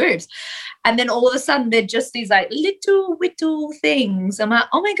pretty big boobs. And then all of a sudden they're just these like little whittle things. I'm like,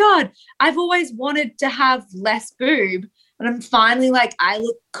 oh my God, I've always wanted to have less boob. And I'm finally like, I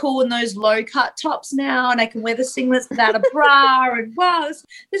look cool in those low cut tops now and I can wear the singlets without a bra. And wow,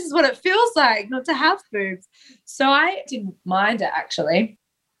 this is what it feels like not to have boobs. So I didn't mind it actually.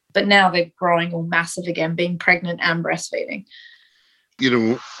 But now they're growing all massive again, being pregnant and breastfeeding.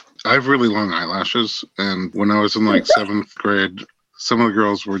 I have really long eyelashes. And when I was in like 7th grade, some of the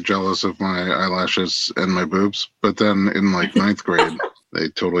girls were jealous of my eyelashes and my boobs. But then in like 9th grade, they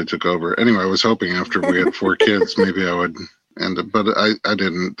totally took over. Anyway, I was hoping after we had 4 kids, maybe I would end up, but I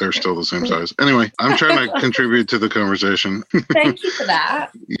didn't. They're still the same size. Anyway, I'm trying to contribute to the conversation. Thank you for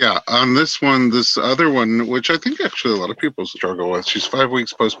that. Yeah, on this one, this other one, which I think actually a lot of people struggle with. She's 5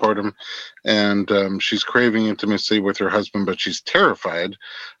 weeks postpartum, and she's craving intimacy with her husband, but she's terrified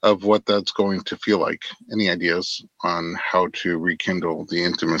of what that's going to feel like. Any ideas on how to rekindle the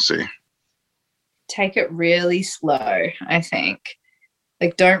intimacy? Take it really slow, I think.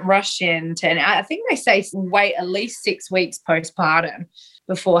 Like, don't rush into, and I think they say wait at least 6 weeks postpartum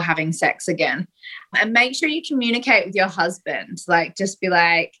before having sex again. And make sure you communicate with your husband. Like, just be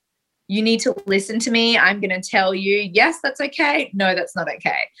like, you need to listen to me. I'm going to tell you, yes, that's okay. No, that's not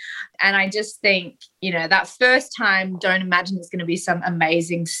okay. And I just think, that first time, don't imagine it's going to be some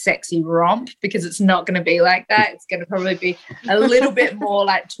amazing, sexy romp, because it's not going to be like that. It's going to probably be a little bit more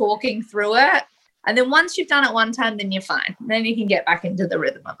like talking through it. And then once you've done it one time, then you're fine. Then you can get back into the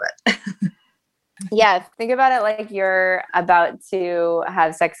rhythm of it. Yeah. Think about it like you're about to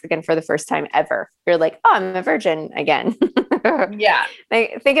have sex again for the first time ever. You're like, oh, I'm a virgin again. Yeah.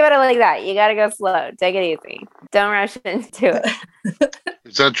 Think about it like that. You got to go slow. Take it easy. Don't rush into it.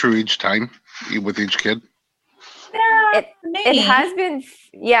 Is that true each time with each kid? Yeah, it has been.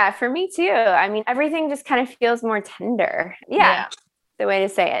 Yeah. For me too. I mean, everything just kind of feels more tender. Yeah. The way to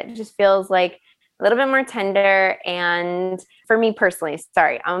say it. It just feels like a little bit more tender. And for me personally,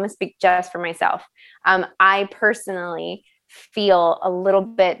 sorry, I'm going to speak just for myself. I personally feel a little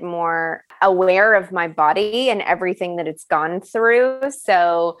bit more aware of my body and everything that it's gone through.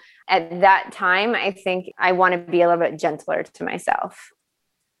 So at that time, I think I want to be a little bit gentler to myself.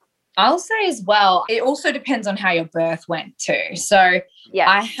 I'll say as well, it also depends on how your birth went too. So yeah,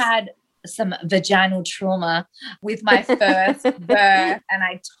 I had some vaginal trauma with my first birth, and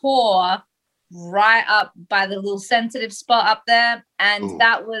I tore right up by the little sensitive spot up there. And Ooh.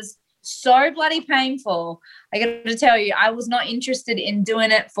 that was so bloody painful. I got to tell you, I was not interested in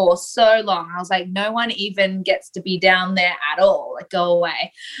doing it for so long. I was like, no one even gets to be down there at all. Like, go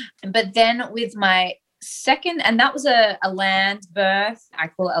away. But then with my second, and that was a land birth. I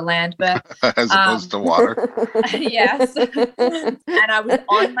call it a land birth. As opposed to water. Yes. And I was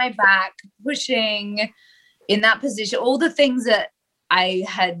on my back, pushing in that position, all the things that I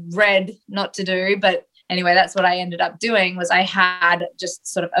had read not to do. But anyway, that's what I ended up doing. Was I had just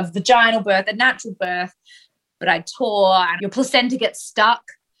sort of a vaginal birth, a natural birth, but I tore, and your placenta gets stuck,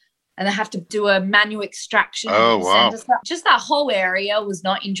 and they have to do a manual extraction. Oh, wow. Just that whole area, was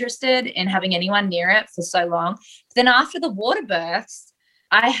not interested in having anyone near it for so long. Then after the water births,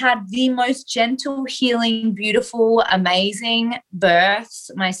 I had the most gentle, healing, beautiful, amazing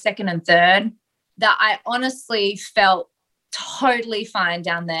births, my second and third, that I honestly felt totally fine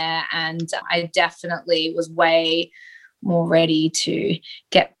down there. And I definitely was way more ready to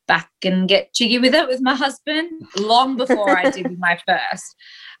get back and get jiggy with it with my husband long before I did my first.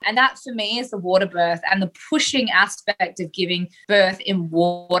 And that for me is the water birth and the pushing aspect of giving birth in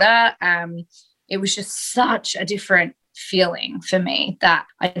water. It was just such a different feeling for me that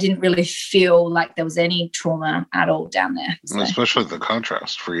I didn't really feel like there was any trauma at all down there. So. Especially the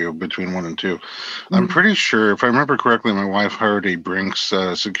contrast for you between 1 and 2. I'm pretty sure, if I remember correctly, my wife hired a Brinks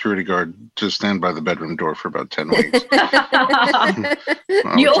security guard to stand by the bedroom door for about 10 weeks.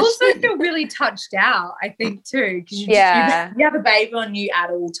 You also feel really touched out, I think, too, because you have a baby on you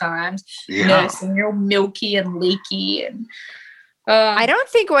at all times. Yeah. And you're all milky and leaky. And I don't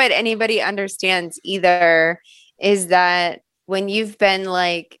think what anybody understands either is that when you've been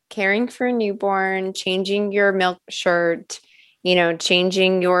like caring for a newborn, changing your milk shirt,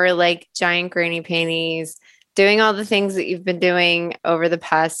 changing your like giant granny panties, doing all the things that you've been doing over the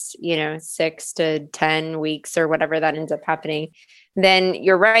past, 6 to 10 weeks or whatever that ends up happening, then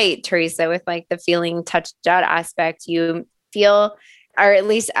you're right, Teresa, with like the feeling touched out aspect, you feel, or at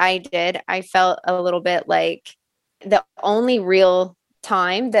least I did, I felt a little bit like the only real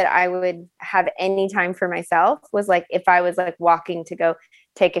time that I would have any time for myself was like if I was like walking to go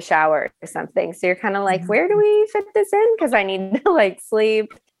take a shower or something. So you're kind of like, where do we fit this in? Because I need to like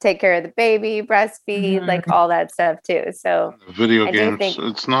sleep, take care of the baby, breastfeed, like all that stuff too. So video games,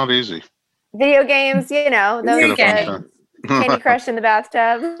 it's not easy. Video games, those games. Candy Crush in the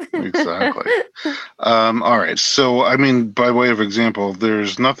bathtub. Exactly. All right. So, I mean, by way of example,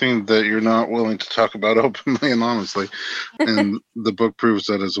 there's nothing that you're not willing to talk about openly and honestly. And the book proves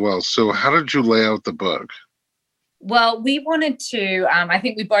that as well. So how did you lay out the book? Well, we wanted to, I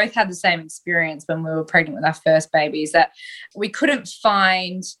think we both had the same experience when we were pregnant with our first babies, that we couldn't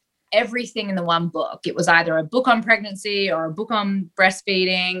find everything in the one book. It was either a book on pregnancy or a book on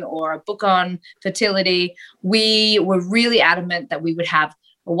breastfeeding or a book on fertility. We were really adamant that we would have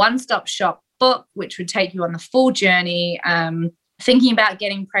a one-stop shop book, which would take you on the full journey, thinking about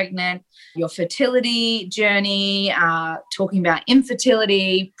getting pregnant, your fertility journey, talking about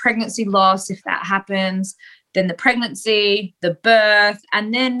infertility, pregnancy loss, if that happens, then the pregnancy, the birth,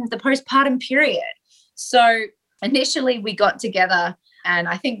 and then the postpartum period. So initially we got together and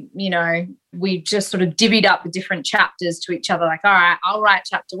I think, we just sort of divvied up the different chapters to each other, like, all right, I'll write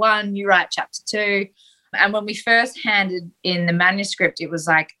chapter 1, you write chapter 2. And when we first handed in the manuscript, it was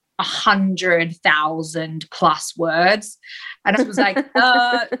like 100,000 plus words. And I was like,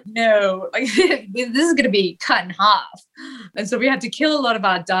 no, like, this is going to be cut in half. And so we had to kill a lot of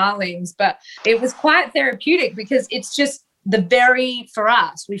our darlings, but it was quite therapeutic because it's just for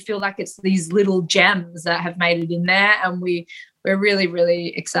us, we feel like it's these little gems that have made it in there. And we're really,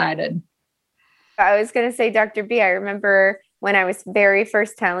 really excited. I was going to say, Dr. B, I remember when I was very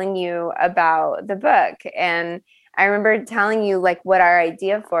first telling you about the book, and I remember telling you like what our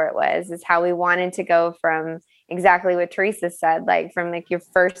idea for it was, is how we wanted to go from exactly what Teresa said, like from like your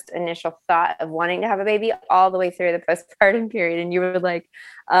first initial thought of wanting to have a baby all the way through the postpartum period. And you were like,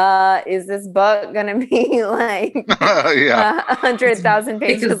 is this book going to be like 100,000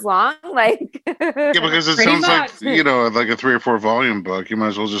 pages long? Like, yeah, because it sounds like, like a 3 or 4 volume book. You might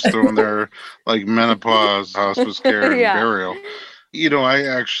as well just throw in there like menopause, hospice care, and burial. I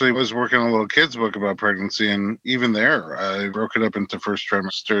actually was working on a little kid's book about pregnancy, and even there, I broke it up into first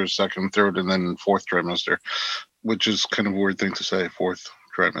trimester, second, third, and then fourth trimester, which is kind of a weird thing to say, fourth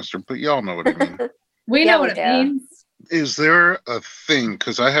trimester, but y'all know what I mean. We know what it means. Is there a thing,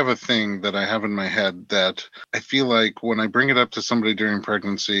 because I have a thing that I have in my head that I feel like when I bring it up to somebody during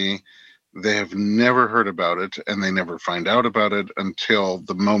pregnancy, they have never heard about it, and they never find out about it until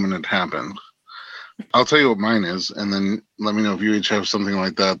the moment it happened. I'll tell you what mine is, and then Let me know if you each have something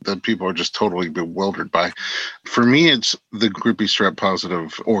like that that people are just totally bewildered by. For me, it's the groupie strep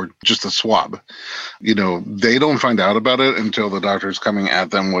positive or just a swab. You know, they don't find out about it until the doctor's coming at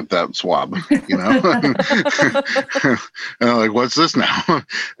them with that swab, you know? And they're like, what's this now?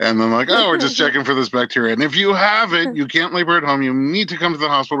 And I'm like, oh, we're just checking for this bacteria. And if you have it, you can't labor at home. You need to come to the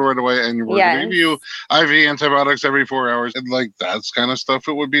hospital right away. And we're going to give you IV antibiotics every 4 hours. And like, that's kind of stuff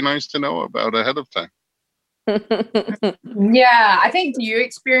it would be nice to know about ahead of time. Yeah, I think you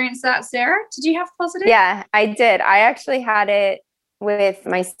experienced that, Sarah. Did you have positive? Yeah, I did. I actually had it with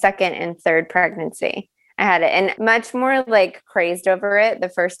my second and third pregnancy. I had it, and much more like crazed over it the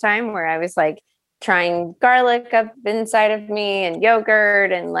first time, where I was like trying garlic up inside of me and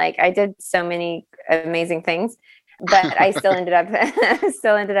yogurt, and like I did so many amazing things, but I still ended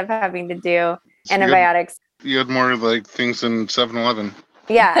up having to do antibiotics. You had more like things in 7-Eleven.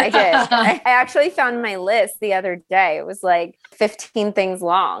 Yeah, I did. I actually found my list the other day. It was like 15 things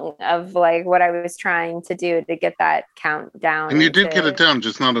long of like what I was trying to do to get that count down. And you did get it down,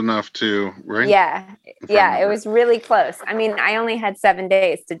 just not enough to, right? Yeah. Yeah, it was really close. I mean, I only had 7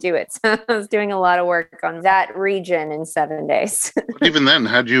 days to do it. So I was doing a lot of work on that region in 7 days. But even then,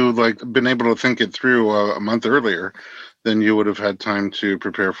 had you like been able to think it through a month earlier, then you would have had time to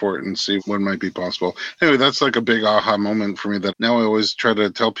prepare for it and see what might be possible. Anyway, that's like a big aha moment for me that now I always try to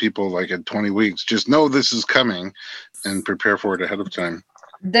tell people like at 20 weeks, just know this is coming and prepare for it ahead of time.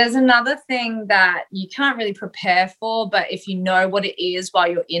 There's another thing that you can't really prepare for, but if you know what it is while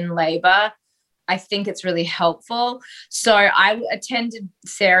you're in labor, I think it's really helpful. So I attended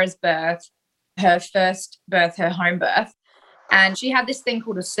Sarah's birth, her first birth, her home birth, and she had this thing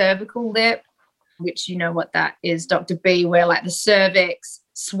called a cervical lip, which you know what that is, Dr. B, where like the cervix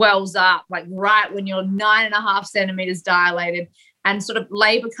swells up like right when you're 9.5 centimeters dilated, and sort of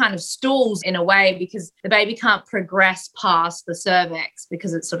labor kind of stalls in a way because the baby can't progress past the cervix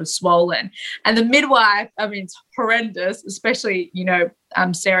because it's sort of swollen. And the midwife, I mean, it's horrendous, especially, you know,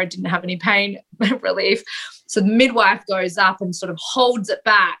 Sarah didn't have any pain relief. So the midwife goes up and sort of holds it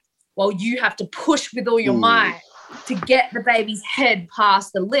back while you have to push with all your might to get the baby's head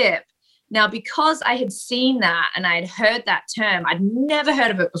past the lip. Now, because I had seen that and I had heard that term, I'd never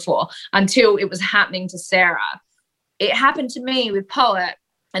heard of it before until it was happening to Sarah. It happened to me with Poet,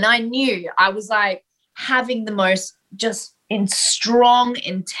 and I knew I was like having the most just in strong,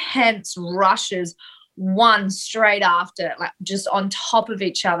 intense rushes, one straight after, like just on top of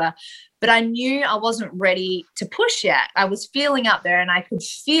each other. But I knew I wasn't ready to push yet. I was feeling up there and I could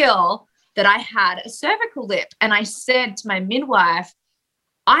feel that I had a cervical lip. And I said to my midwife,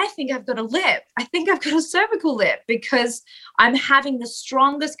 I think I've got a lip. I think I've got a cervical lip because I'm having the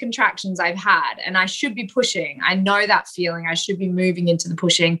strongest contractions I've had and I should be pushing. I know that feeling. I should be moving into the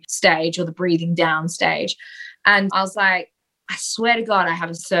pushing stage or the breathing down stage. And I was like, I swear to God, I have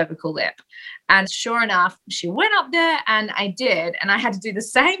a cervical lip. And sure enough, she went up there and I did. And I had to do the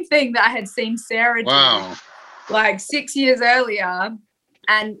same thing that I had seen Sarah do like 6 years earlier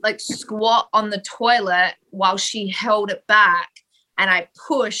and like squat on the toilet while she held it back. And I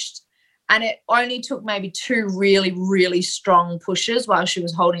pushed, and it only took maybe 2 really, really strong pushes while she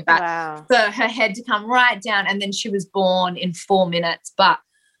was holding it back for her head to come right down. And then she was born in 4 minutes. But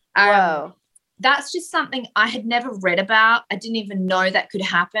that's just something I had never read about. I didn't even know that could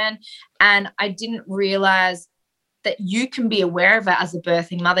happen. And I didn't realize that you can be aware of it as a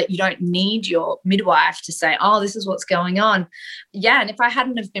birthing mother. You don't need your midwife to say, oh, this is what's going on. Yeah, and if I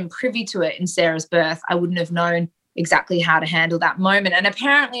hadn't have been privy to it in Sarah's birth, I wouldn't have known exactly how to handle that moment. And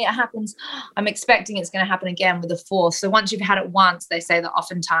apparently it happens, I'm expecting it's going to happen again with the 4th. So once you've had it once, they say that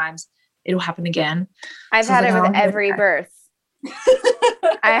oftentimes it'll happen again. I've had it with every birth.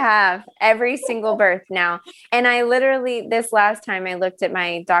 I have every single birth now. And I literally, this last time I looked at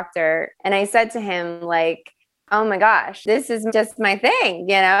my doctor and I said to him like, oh my gosh, this is just my thing,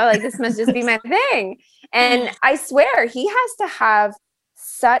 you know, like this must just be my thing. And I swear he has to have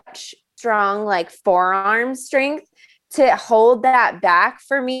such strong like forearm strength to hold that back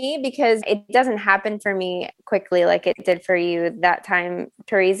for me because it doesn't happen for me quickly like it did for you that time,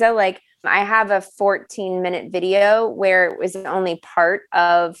 Teresa. Like I have a 14-minute video where it was only part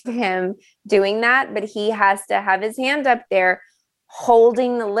of him doing that, but he has to have his hand up there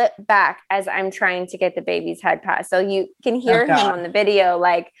holding the lip back as I'm trying to get the baby's head past. So you can hear him on the video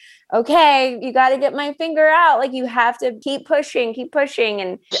like, okay, you got to get my finger out. Like you have to keep pushing.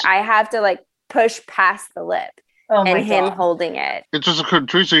 And I have to like push past the lip and him holding it. It just occurred,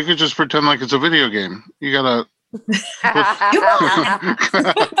 Teresa, you could just pretend like it's a video game. You got to You got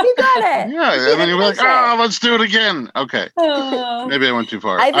it. Yeah, and then you're like, let's do it again. Okay. Maybe I went too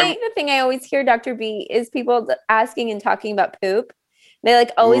far. I think the thing I always hear, Dr. B, is people asking and talking about poop. They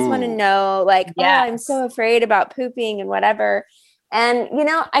like always want to know, like, Yes. oh, I'm so afraid about pooping and whatever. And, you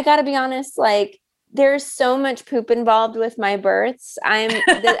know, I got to be honest, like, there's so much poop involved with my births. I've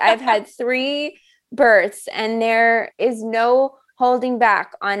had 3 births, and there is no holding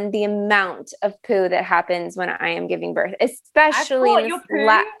back on the amount of poo that happens when I am giving birth, especially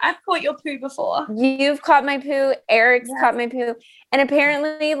I've caught your poo before. You've caught my poo. Eric's caught my poo. And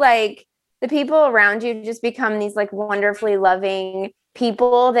apparently, like, the people around you just become these like wonderfully loving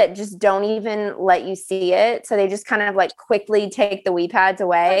people that just don't even let you see it. So they just kind of like quickly take the wee pads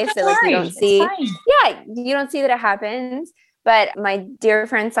away. So like you don't see, you don't see that it happens. But my dear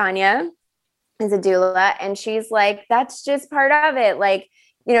friend Sonia is a doula, and she's like, that's just part of it. Like,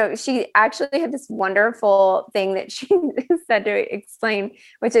 you know, she actually had this wonderful thing that she said to explain,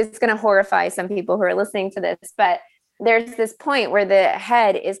 which is going to horrify some people who are listening to this. But there's this point where the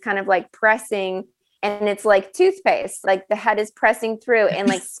head is kind of like pressing, and it's like toothpaste, like the head is pressing through and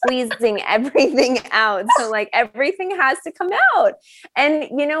like squeezing everything out. So like everything has to come out. And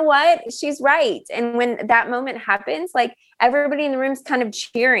you know what? She's right. And when that moment happens, like everybody in the room's kind of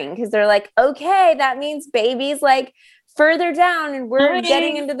cheering because they're like, okay, that means baby's like further down and we're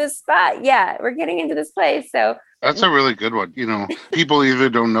getting into this spot. Yeah, we're getting into this place. So that's a really good one. You know, people either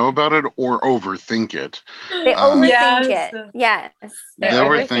don't know about it or overthink it. They overthink it. Yes. They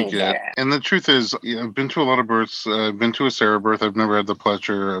overthink it. And the truth is, I've been to a lot of births. I've been to a Sarah birth. I've never had the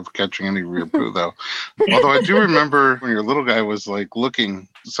pleasure of catching any real poo, though. Although I do remember when your little guy was like looking,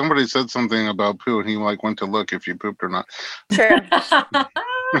 somebody said something about poo, and he like went to look if you pooped or not. True.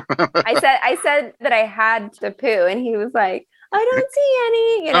 I said that I had the poo, and he was like, I don't see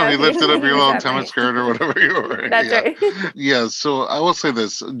any. You know, he lifted up your little tummy skirt or whatever you were wearing. That's right. Yeah, so I will say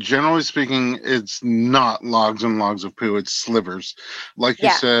this. Generally speaking, it's not logs and logs of poo. It's slivers. Like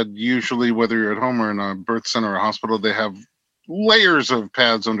you said, usually whether you're at home or in a birth center or hospital, they have layers of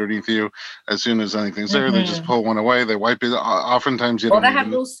pads underneath you. As soon as anything's there, they just pull one away. They wipe it. Oftentimes, they have a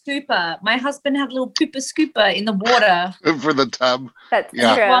little scooper. My husband had a little pooper scooper in the water for the tub. That's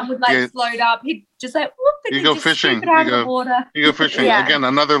true. One would like float up. He'd just like whoop, and you go fishing. You go fishing again.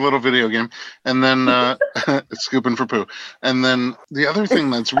 Another little video game, and then scooping for poo. And then the other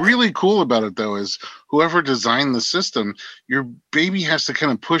thing that's really cool about it, though, is whoever designed the system, your baby has to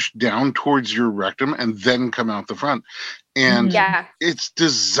kind of push down towards your rectum and then come out the front. And it's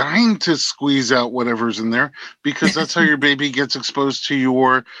designed to squeeze out whatever's in there because that's how your baby gets exposed to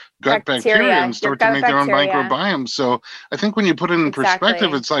your gut bacteria and start to make their own microbiome. So I think when you put it in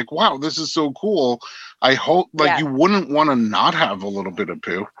perspective, it's like, wow, this is so cool. I hope you wouldn't want to not have a little bit of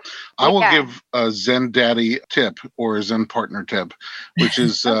poo. I will give a Zen Daddy tip or a Zen partner tip, which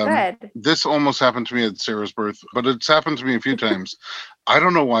is this almost happened to me at Sarah's birth, but it's happened to me a few times. I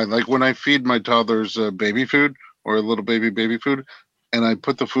don't know why. Like when I feed my toddlers baby food or a little baby food, and I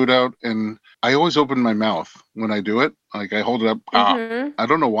put the food out, and I always open my mouth when I do it. Like I hold it up. I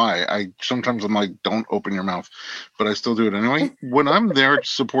don't know why. Sometimes I'm like, don't open your mouth, but I still do it anyway. When I'm there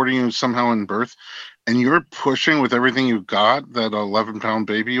supporting you somehow in birth, and you're pushing with everything you got, that 11-pound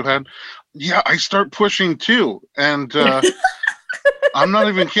baby you had, I start pushing too. And I'm not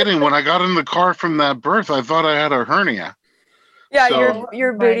even kidding. When I got in the car from that birth, I thought I had a hernia. Yeah, so,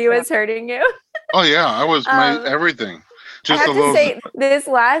 your booty was hurting you. Oh yeah, I was my everything. Just I have to say, this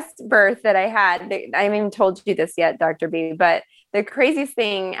last birth that I had, I haven't even told you this yet, Dr. B, but the craziest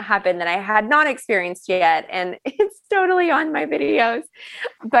thing happened that I had not experienced yet, and it's totally on my videos,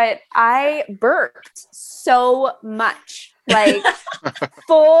 but I burped so much, like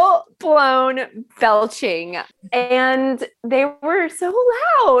full-blown belching, and they were so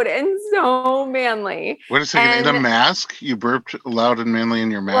loud and so manly. Wait a second, in a mask? You burped loud and manly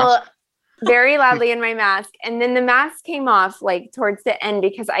in your mask? Well, very loudly in my mask. And then the mask came off like towards the end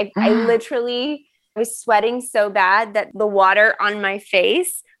because I literally was sweating so bad that the water on my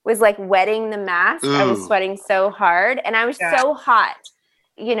face was like wetting the mask. I was sweating so hard and I was so hot.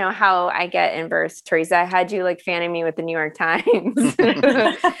 You know how I get in birth, Teresa. I had you like fanning me with the New York Times.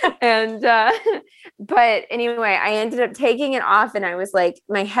 And, but anyway, I ended up taking it off and I was like,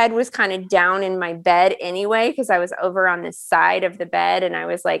 my head was kind of down in my bed anyway, because I was over on this side of the bed and I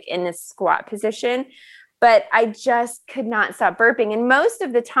was like in this squat position, but I just could not stop burping. And most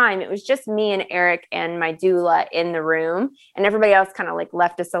of the time it was just me and Eric and my doula in the room, and everybody else kind of like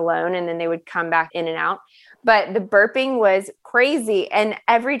left us alone. And then they would come back in and out. but the burping was crazy. And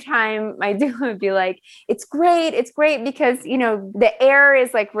every time my doula would be like, it's great because, you know, the air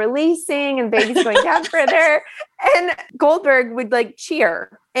is like releasing and baby's going down further. And Goldberg would like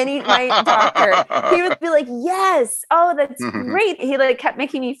cheer. And my doctor, he would be like, yes, oh, that's great. He like kept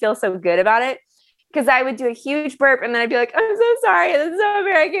making me feel so good about it. Because I would do a huge burp and then I'd be like, I'm so sorry. This is so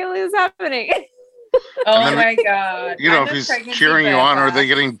embarrassing. I can't believe this is happening. Oh my God. You know, if he's cheering you on, are they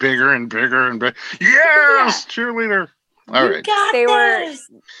getting bigger and bigger and bigger? Yes, cheerleader. All right. They were.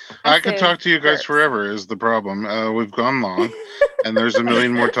 I could talk to you guys forever is the problem. We've gone long and there's a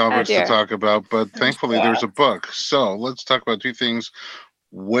million more topics to talk about, but thankfully there's a book. So let's talk about two things.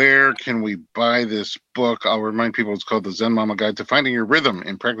 Where can we buy this book? I'll remind people it's called The Zen Mama Guide to Finding Your Rhythm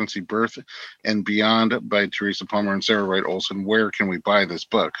in Pregnancy, Birth, and Beyond by Teresa Palmer and Sarah Wright Olson. Where can we buy this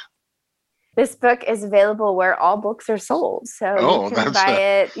book? This book is available where all books are sold. So you can buy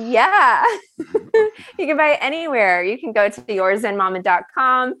it. Yeah. You can buy it anywhere. You can go to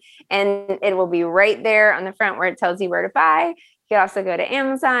yourzenmama.com and it will be right there on the front where it tells you where to buy. You can also go to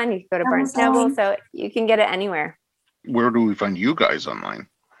Amazon. You can go to Barnes Noble. So you can get it anywhere. Where do we find you guys online?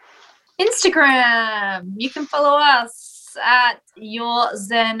 Instagram. You can follow us at Your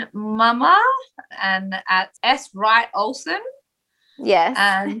Zen Mama and at S. Wright Olson. Yes.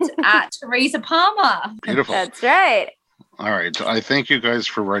 And at Teresa Palmer. Beautiful. That's right. All right. I thank you guys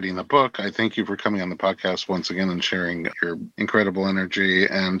for writing the book. I thank you for coming on the podcast once again and sharing your incredible energy.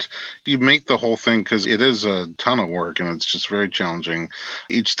 And you make the whole thing, because it is a ton of work and it's just very challenging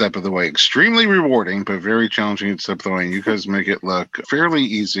each step of the way. Extremely rewarding, but very challenging each step of the way. And you guys make it look fairly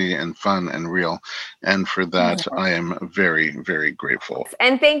easy and fun and real. And for that, I am very, very grateful.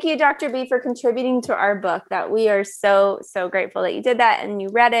 And thank you, Dr. B, for contributing to our book. That we are so, so grateful that you did that and you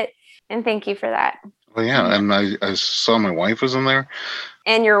read it. And thank you for that. Well, yeah, and I saw my wife was in there.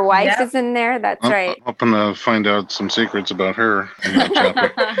 And your wife is in there. That's right. I'm hoping to find out some secrets about her in that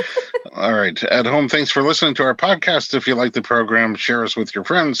chapter. All right. At home, thanks for listening to our podcast. If you like the program, share us with your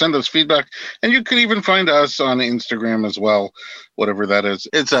friends, send us feedback, and you can even find us on Instagram as well, whatever that is.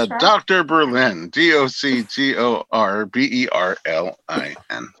 It's at Dr. Berlin, DoctorBerlin.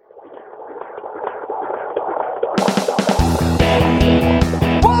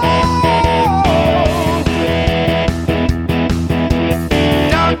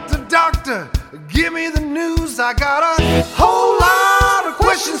 Give me the news, I got a whole lot of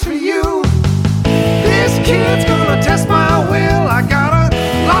questions for you. This kid's gonna test my will, I got a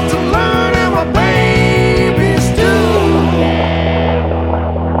lot to learn and my baby's due.